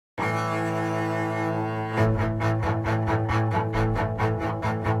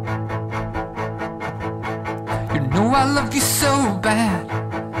know I love you so bad.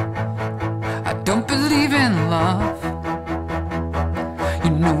 I don't believe in love.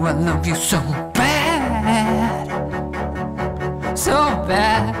 You know I love you so bad, so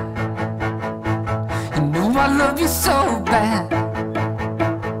bad. You know I love you so bad.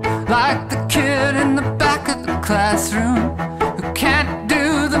 Like the kid in the back of the classroom who can't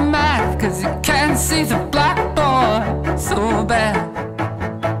do the math 'cause he can't see the blackboard. So bad.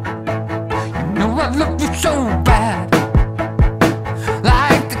 You know I love you so bad.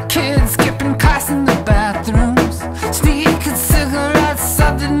 Like the kids skipping class in the bathrooms, sneaking cigarettes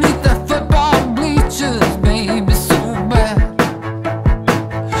underneath the football bleachers. Baby, so bad.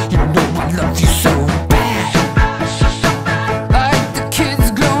 You know I love you so bad. Like the kids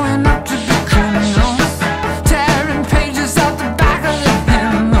growing up to be criminals, tearing pages out the back of the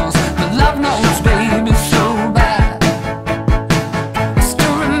hymnals. But love knows, baby, so bad. I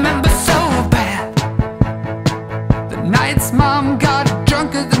still remember so bad the nights Mom got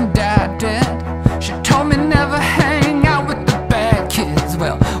drunker than Dad did. She told me never hang out with the bad kids.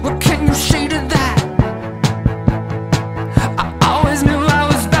 Well, what can you say to that? I always knew I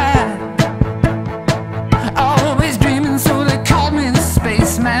was bad, always dreaming, so they called me the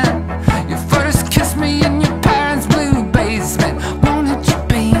Spaceman. You first kissed me in your parents' blue basement. Wanted you,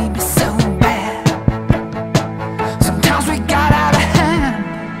 baby, so bad. Sometimes we got out of hand.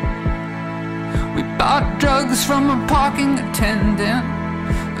 We bought drugs from a parking attendant,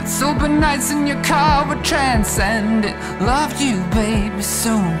 but sober nights in your car were transcendent. Loved you, baby,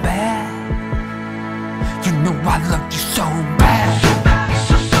 so bad. You know I loved you so bad.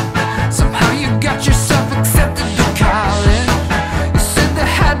 Somehow you got yourself accepted to college. You said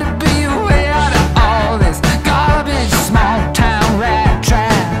there had to be a way out of all this garbage, small town rat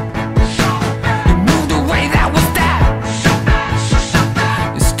trap. You moved away, that was that.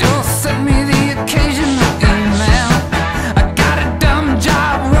 You still sent me the occasional email. I got a dumb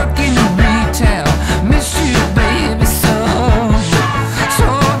job working in retail. Miss you, baby, so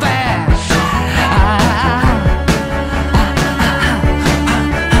bad.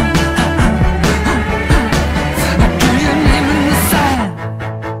 I drew your name in the sand.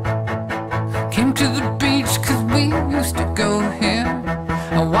 Came to the beach 'cause we used to go here.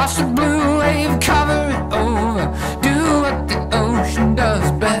 I watched the blue wave cover